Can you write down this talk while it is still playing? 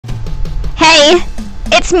Hi,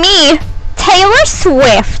 it's me, Taylor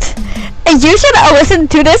Swift. You should listen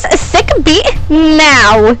to this sick beat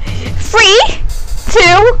now. 3,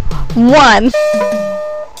 2, 1.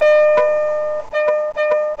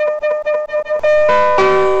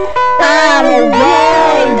 I'm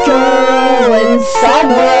away during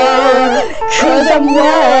summer, 'cause I'm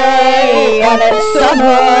away and it's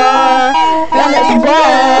summer, and it's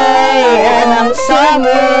way and I'm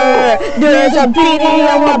summer. There's a beanie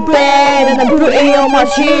on my bed and a booty on my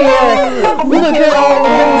chair. Look at all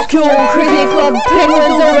those cool crazy club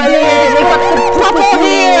penguins over there. They got the purple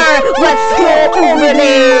hair. Let's go over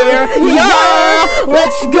there. Yeah,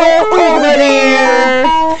 let's go over there.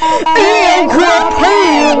 And Club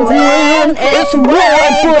Penguin, it's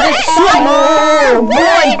white but it's summer.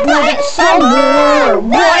 White but it's summer.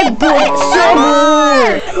 White but it's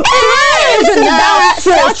summer. Isn't that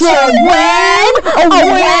such a win? A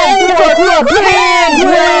win for Club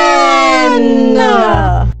Penguin!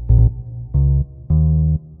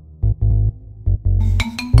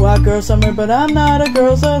 Black girl summer, but I'm not a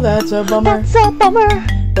girl, so that's a bummer. That's a bummer.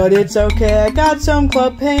 But it's okay, I got some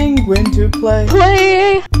Club Penguin to play.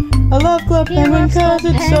 I love Club Penguin cause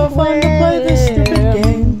it's so fun to play this stupid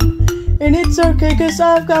game. And it's okay cause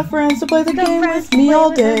I've got friends to play the game with me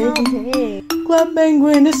all day. Club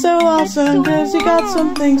Penguin is so awesome cause you got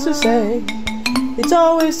some things to say. It's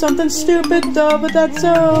always something stupid though, but that's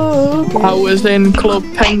okay. I was in Club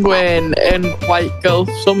Penguin in White Girl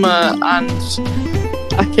Summer and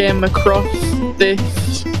I came across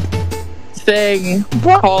this thing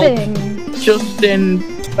called Justin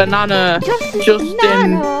Banana.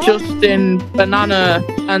 Justin Banana,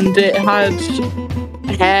 and it had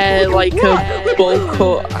hair like a bowl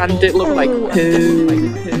cut and it looked like poo.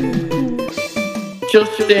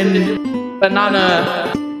 Justin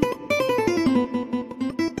Banana.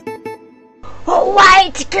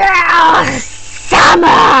 White Girl Summer!